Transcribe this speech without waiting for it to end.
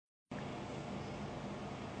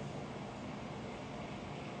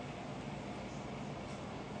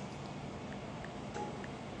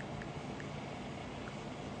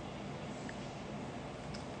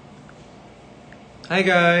Hi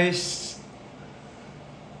guys!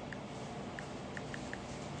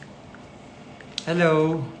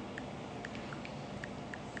 Hello!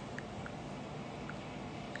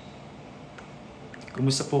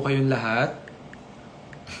 Kumusta po kayong lahat?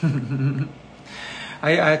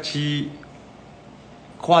 Hi Achi!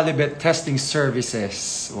 Qualibet Testing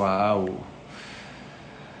Services. Wow!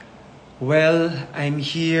 Well, I'm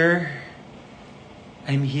here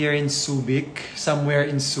in Subic, somewhere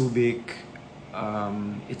in Subic.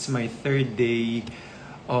 It's my 3rd day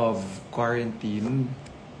of quarantine.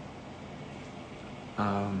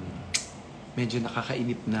 Medyo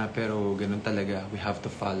nakakainip na pero ganun talaga. We have to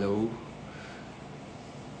follow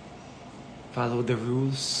the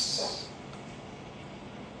rules.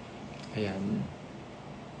 Ayan.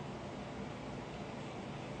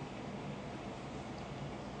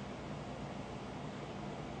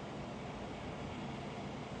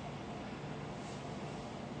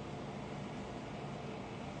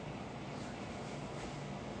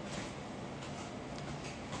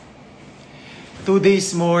 Two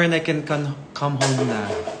days more and I can come home na.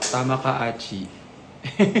 Tama ka, Achi.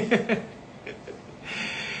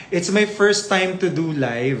 It's my first time to do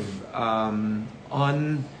live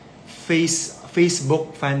on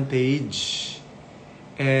Facebook fan page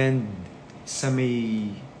and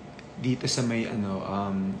dito sa may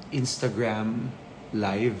Instagram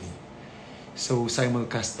live. So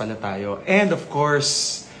simulcast pala tayo. And of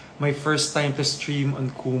course, my first time to stream on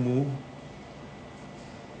Kumu.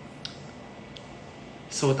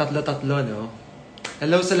 So, tatlo-tatlo, no?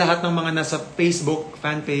 Hello sa lahat ng mga nasa Facebook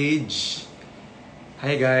fan page.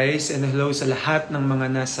 Hi guys, and hello sa lahat ng mga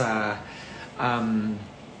nasa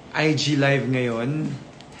IG live ngayon.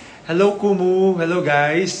 Hello Kumu, hello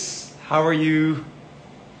guys. How are you?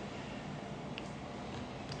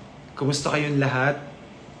 Kumusta kayong lahat?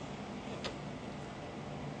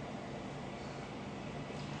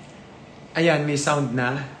 Ayan, may sound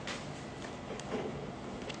na.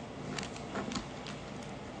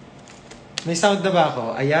 May sound na ba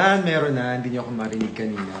ako? Ayan, meron na. Hindi niyo ako marinig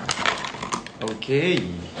kanina. Okay.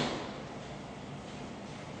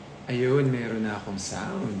 Ayun, meron na akong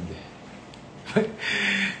sound.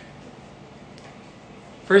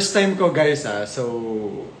 First time ko guys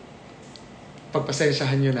so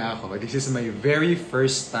pagpasensyahan niyo na ako. This is my very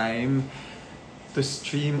first time to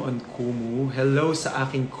stream on Kumu. Hello sa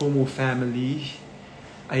aking Kumu family.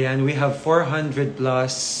 Ayan, we have 400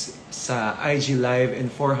 plus sa IG Live and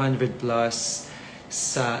 400 plus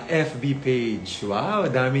sa FB page. Wow,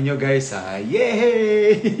 dami nyo guys ha.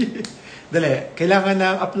 Yay! Dali, kailangan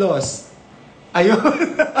ng applause.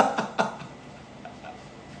 Ayun.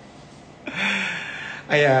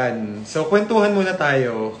 Ayan. So, kwentuhan muna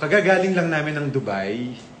tayo. Kagagaling lang namin ng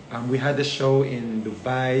Dubai. We had a show in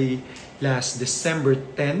Dubai last December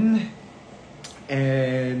 10.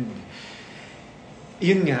 And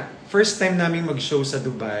yun nga, first time namin mag-show sa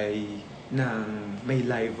Dubai ng may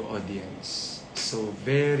live audience. So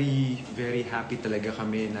very, very happy talaga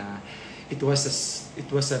kami na it was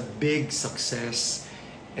a big success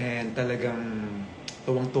and talagang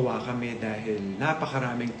tuwang-tuwa kami dahil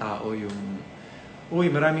napakaraming tao yung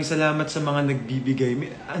maraming salamat sa mga nagbibigay.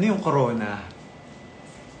 Ano yung corona?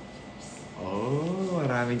 Oh,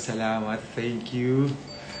 maraming salamat. Thank you.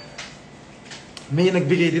 May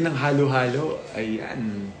nagbigay din ng halo-halo.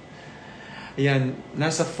 Ayan. Ayan.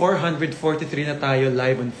 Nasa 443 na tayo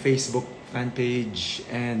live on Facebook fan page.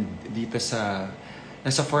 And dito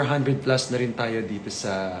nasa 400 plus na rin tayo dito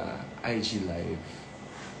sa IG Live.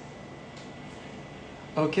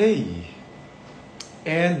 Okay.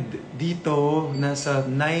 And dito, nasa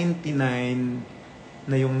 99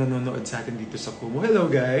 na yung nanonood sa atin dito sa Kumu.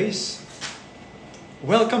 Hello guys!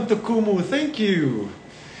 Welcome to Kumu. Thank you!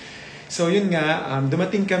 So yun nga,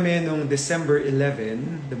 dumating kami nung December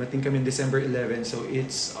 11. So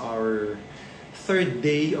it's our 3rd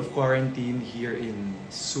day of quarantine here in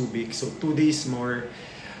Subic. So 2 days more.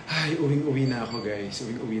 Ay, uwing-uwi na ako guys.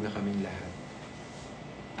 Uwing-uwi na kaming lahat.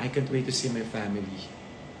 I can't wait to see my family.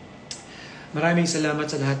 Maraming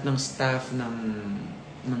salamat sa lahat ng staff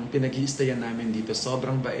ng pinag-i-stayan namin dito.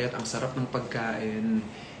 Sobrang bait, ang sarap ng pagkain.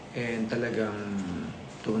 And talagang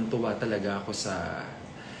tuwan-tuwa talaga ako sa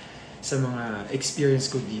mga experience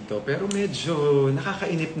ko dito. Pero medyo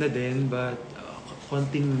nakakainip na din, but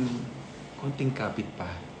konting kapit pa.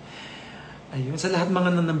 Ayun, sa lahat mga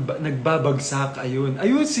nagbabagsak, ayun.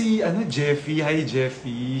 Ayun si Jeffy. Hi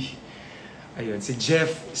Jeffy. Ayun, si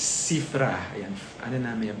Jeff Sifra. Ayan,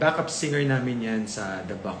 namin yan. Backup singer namin yan sa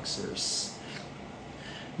The Boxers.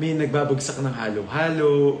 May nagbabagsak ng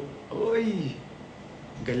halo-halo. Oy,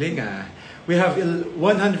 galing ah. We have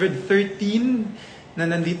 113 na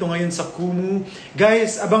nandito ngayon sa Kumu.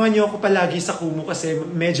 Guys, abangan nyo ako palagi sa Kumu kasi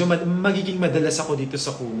medyo magiging madalas ako dito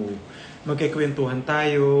sa Kumu. Magkikwentuhan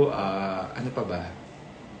tayo, ano pa ba?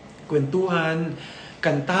 Kwentuhan,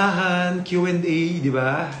 kantahan, Q&A, di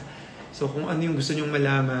ba? So kung ano yung gusto nyong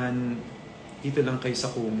malaman, dito lang kayo sa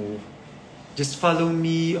Kumu. Just follow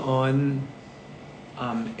me on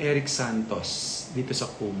Erik Santos dito sa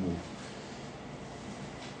Kumu.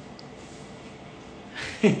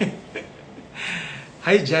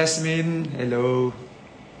 Hi Jasmine, hello.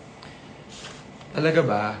 Talaga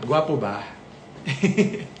ba? Gwapo ba?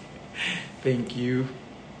 Thank you.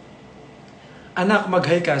 Anak,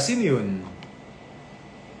 mag-hi ka. Sino yun?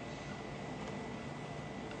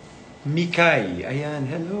 Mikay. Ayan,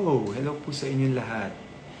 hello. Hello po sa inyong lahat.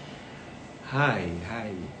 Hi,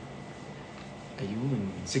 hi. Ayun.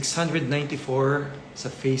 694 sa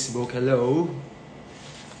Facebook. Hello.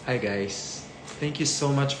 Hi guys. Thank you so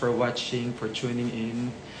much for watching, for tuning in.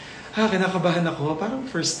 Kinakabahan ako. Parang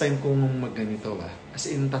first time kong magganito ba. As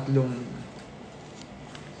in, tatlong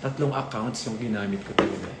accounts yung ginamit ko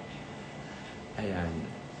talaga. Ayan.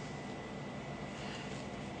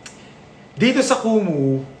 Dito sa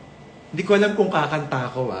Kumu, hindi ko alam kung kakanta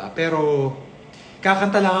ako pero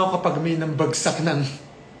kakanta lang ako kapag may nambagsak ng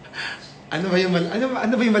ano ba yung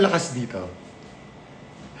malakas dito?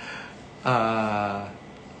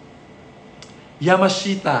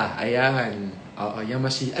 Yamashita. Ayan. Oo,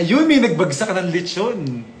 Yamashita. Ayun, may nagbagsak ng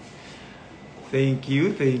lechon. Thank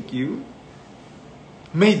you, thank you.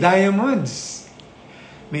 May diamonds.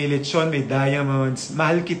 May lechon, may diamonds.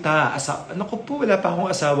 Mahal kita. Naku po, wala pa akong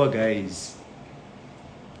asawa, guys.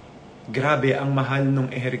 Grabe, ang mahal nung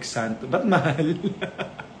Erik Santos. Ba't mahal?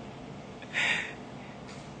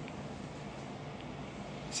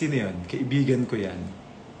 Sino yan? Kaibigan ko yan.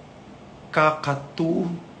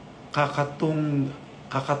 Kakatunga.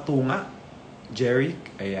 Jeric.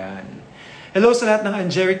 Ayan. Hello sa lahat ng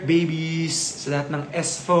Angelic babies, sa lahat ng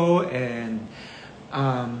Esfo, and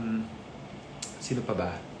sino pa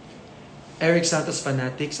ba? Erik Santos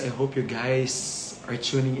fanatics, I hope you guys are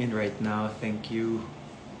tuning in right now. Thank you.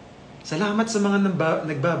 Salamat sa mga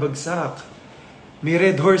nagbabagsak. May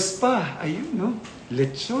red horse pa. Ayun, no?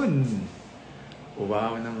 Lechon.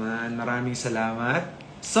 Wow naman. Maraming salamat.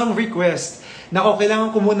 Song request. Nako, kailangan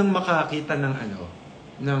ko munang makakita ng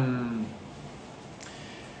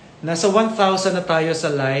nasa 1,000 na tayo sa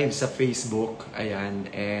live sa Facebook. Ayan.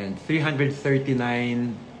 And 339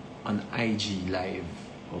 on IG live.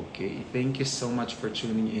 Okay. Thank you so much for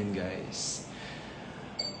tuning in, guys.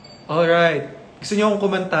 Alright. Gusto niyo akong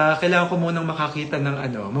kumanta? Kailangan ko munang makakita ng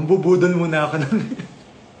mambubudol muna ako ng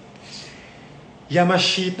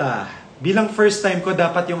Yamashita. Bilang first time ko,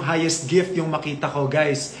 dapat yung highest gift yung makita ko,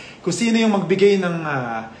 guys. Kung sino yung magbigay ng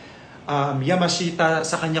Yamashita,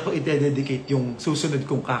 sa kanya ko i-dedicate yung susunod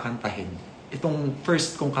kong kakantahin. Itong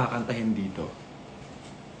first kong kakantahin dito.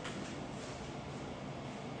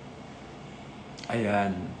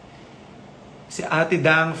 Ayan. Si Ate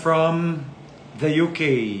Dang from the UK.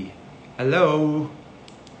 Hello.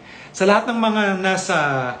 Sa lahat ng mga nasa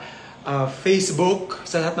Facebook,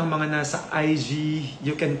 sa lahat ng mga nasa IG,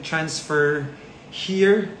 you can transfer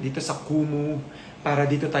here, dito sa Kumu, para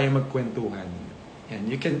dito tayo magkwentuhan. Yan.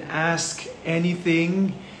 You can ask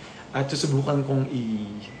anything at susubukan kong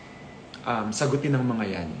sagutin ng mga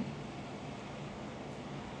yan.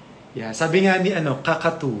 Yeah, sabi nga ni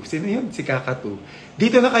Kakatu. Sino yun? Si Kakatu.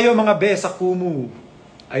 Dito na kayo mga be sa Kumu.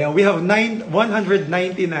 Ayan, we have 199.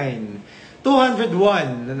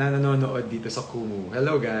 201 na nanonood dito sa Kumu.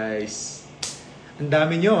 Hello guys. Ang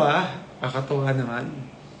dami nyo Kakatuwa naman.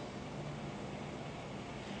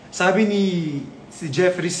 Sabi si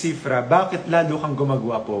Jeffrey Sifra, bakit lalo kang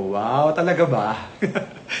gumagwapo? Wow, talaga ba?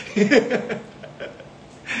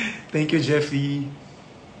 Thank you, Jeffrey.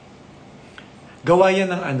 Gawa yan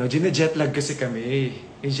ng gine-jetlag kasi kami.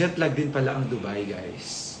 Jetlag din pala ang Dubai,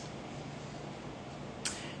 guys.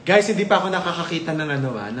 Guys, hindi pa ako nakakakita ng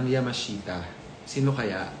ng Yamashita. Sino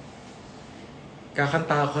kaya?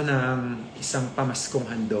 Kakanta ako ng isang pamaskong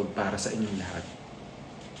handog para sa inyong lahat.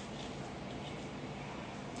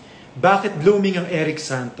 Bakit blooming ang Erik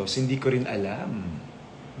Santos? Hindi ko rin alam.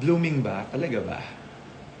 Blooming ba? Talaga ba?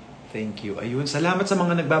 Thank you. Ayun, salamat sa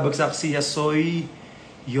mga nagbabagsak. Si Yosoy,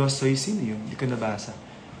 sino yun? Hindi ko nabasa.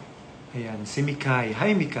 Ayan, si Mikay.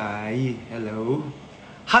 Hi, Mikay. Hello.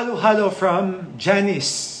 Hello from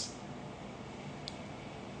Janice.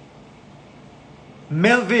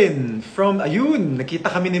 Melvin from, ayun, nakita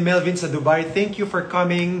kami ni Melvin sa Dubai. Thank you for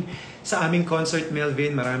coming sa aming concert,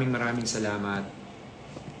 Melvin. Maraming salamat.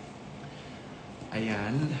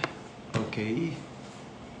 Ayan. Okay.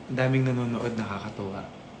 Ang daming nanonood, nakakatuwa.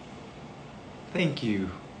 Thank you.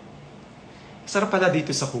 Sarap pala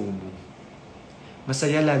dito sa Kumu.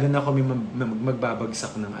 Masaya lalo na kami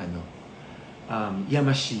magbabagsak ng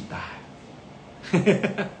Yamashita.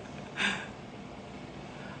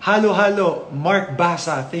 Halo. Mark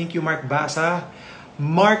Basa. Thank you, Mark Basa.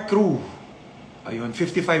 Mark Crew. Ayun,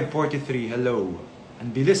 5543. Hello. Ang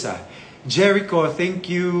bilis Jericho, thank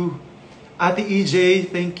you. Ate EJ,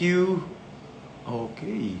 thank you.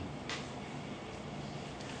 Okay.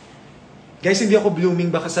 Guys, hindi ako blooming,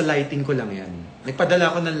 baka sa lighting ko lang yan. Nagpadala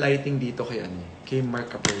ako ng lighting dito kay Mark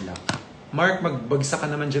Caperla. Mark, magbagsak ka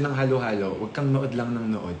naman dyan ng halo-halo. Huwag kang nood lang ng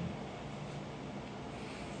nood.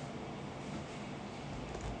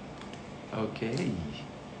 Okay.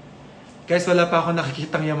 Guys, wala pa ako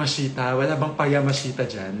nakikitang Yamashita. Wala bang pa Yamashita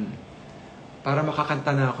dyan? Para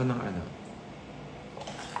makakanta na ako ng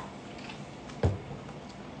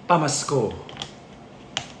Pamasko.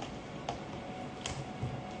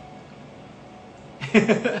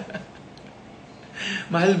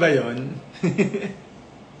 Mahal ba yun?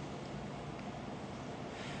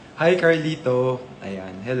 Hi, Carlito.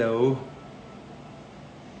 Ayan, hello.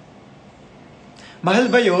 Mahal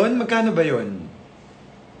ba yun? Magkano ba yun?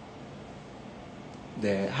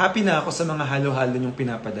 Happy na ako sa mga halo-halo niyong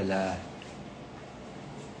pinapadala.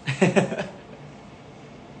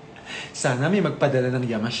 Sana may magpadala ng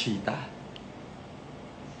Yamashita.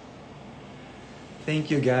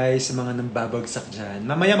 Thank you guys sa mga nambabagsak dyan.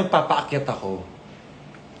 Mamaya magpapaakyat ako.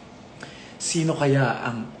 Sino kaya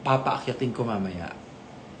ang papaakyatin ko mamaya?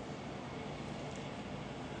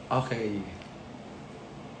 Okay.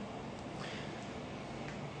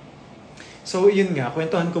 So, yun nga.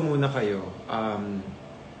 Kwentuhan ko muna kayo.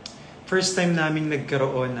 First time naming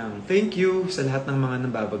nagkaroon ng thank you sa lahat ng mga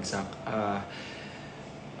nambabagsak.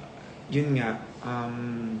 Yun nga.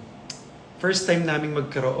 First time naming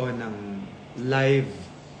magkaroon ng live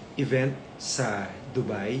event sa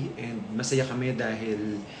Dubai, and masaya kami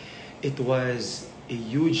dahil it was a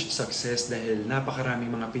huge success dahil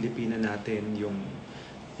napakaraming mga Pilipina natin yung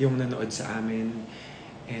nanood sa amin.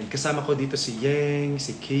 And kasama ko dito si Yeng,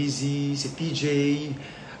 si KZ, si TJ,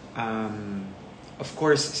 of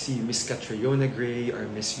course si Miss Catriona Gray,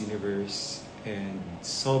 our Miss Universe, and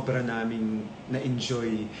sobra naming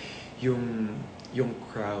na-enjoy yung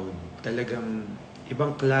crowd. Talagang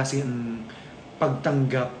ibang klase ang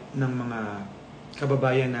pagtanggap ng mga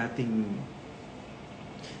kababayan nating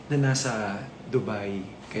na nasa Dubai.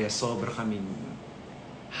 Kaya sobra kaming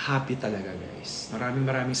happy talaga, guys.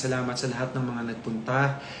 Maraming salamat sa lahat ng mga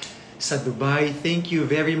nagpunta sa Dubai. Thank you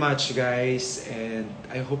very much, guys. And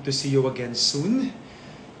I hope to see you again soon.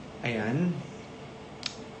 Ayan.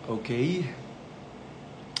 Okay.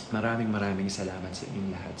 Maraming salamat sa inyong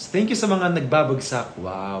lahat. Thank you sa mga nagbabagsak.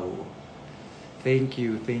 Wow. Thank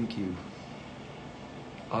you.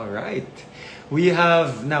 All right. We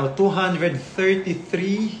have now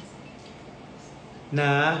 233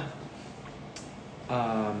 na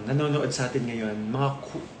nanonood sa atin ngayon. Mga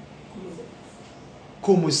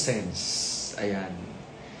kumusens. Ayan.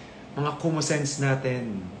 Mga kumusens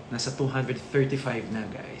natin. Nasa 235 na,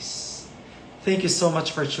 guys. Thank you so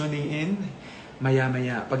much for tuning in.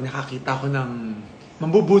 Maya-maya, pag nakakita ko ng...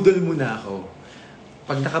 Mambubudol muna ako.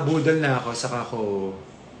 Pag nakabudol na ako, saka ako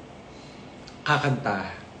kakanta.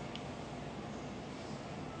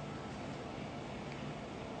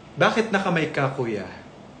 Bakit nakamay ka, kuya?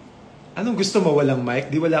 Anong gusto mo? Walang mic?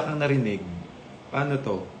 Di wala kang narinig. Paano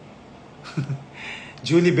to?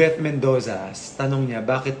 Julie Beth Mendoza, tanong niya,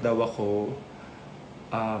 bakit daw ako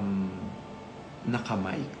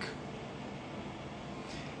naka-mic?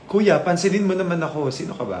 Kuya, pansinin mo naman ako.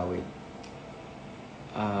 Sino ka ba? Wait.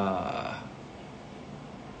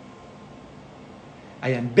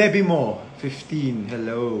 Ayan, Baby Mo, 15.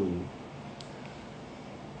 Hello.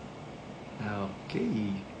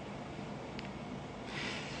 Okay.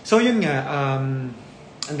 So yun nga, ang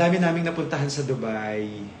dami naming napuntahan sa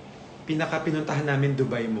Dubai. Pinuntahan namin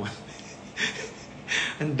Dubai Mall.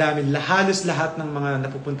 Ang dami, halos lahat ng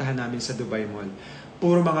mga napupuntahan namin sa Dubai Mall.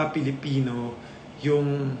 Puro mga Pilipino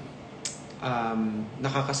yung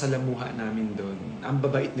nakakasalamuha namin doon. Ang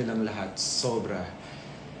babait nilang lahat, sobra.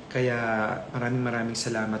 Kaya maraming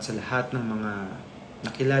salamat sa lahat ng mga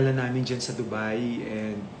nakilala namin dyan sa Dubai,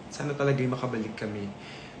 and sana talaga'y makabalik kami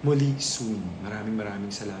muli soon.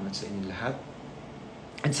 Maraming salamat sa inyong lahat.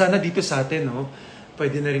 And sana dito sa atin,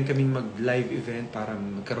 pwede na rin kaming mag-live event para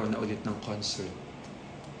magkaroon na ulit ng concert.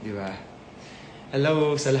 Di ba?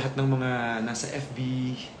 Hello sa lahat ng mga nasa FB,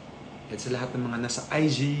 at sa lahat ng mga nasa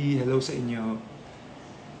IG. Hello sa inyo.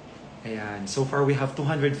 Ayan. So far, we have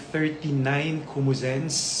 239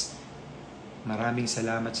 kumuzens. Maraming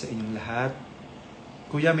salamat sa inyong lahat.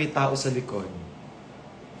 Kuya, may tao sa likod.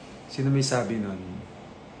 Sino may sabi nun?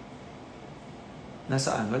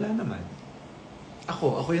 Nasaan? Wala naman.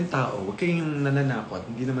 Ako yung tao. Huwag kayong nananakot.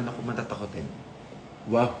 Hindi naman ako matatakotin.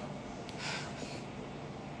 Wow.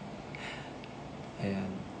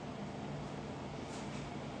 Ayan.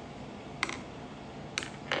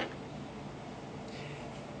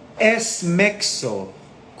 Esmexo.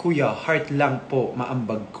 Kuya, heart lang po,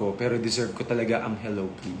 maambag ko. Pero deserve ko talaga ang hello,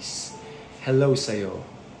 please. Hello sa'yo.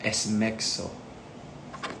 Esmexo.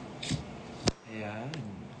 Ayan.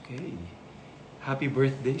 Okay. Happy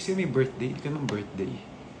birthday. Sino may birthday? Hindi ka naman birthday.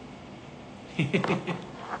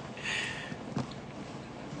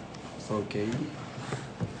 Okay.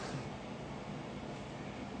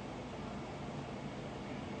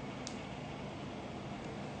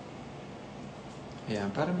 Ayan,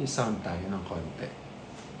 para may sound tayo ng konti.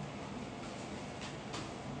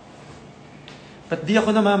 Ba't di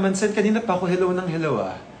ako namamansin? Kanina pa ako hello ng hello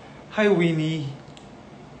ah. Hi Winnie.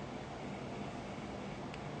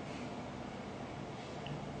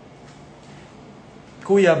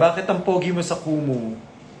 Kuya, bakit ang pogi mo sa Kumu?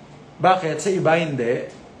 Bakit? Sa iba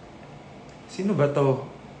hindi? Sino ba to?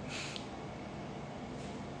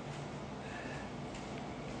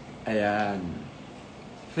 Ayan.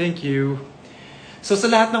 Thank you. So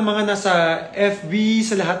sa lahat ng mga nasa FB,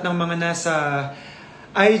 sa lahat ng mga nasa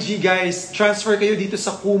IG guys, transfer kayo dito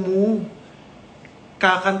sa Kumu.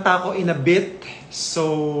 Kakanta ko in a bit.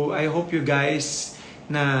 So I hope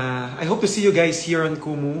I hope to see you guys here on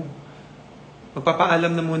Kumu.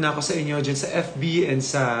 Magpapaalam na muna ako sa inyo dyan sa FB and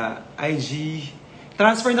sa IG.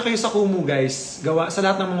 Transfer na kayo sa Kumu guys. Sa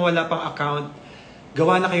lahat ng mga wala pang account,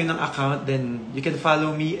 gawa na kayo ng account. Then you can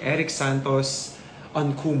follow me, Erik Santos,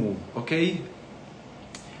 on Kumu. Okay?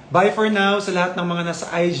 Bye for now sa lahat ng mga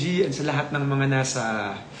nasa IG and sa lahat ng mga nasa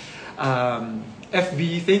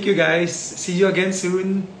FB. Thank you guys. See you again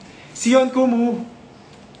soon. See you on Kumu.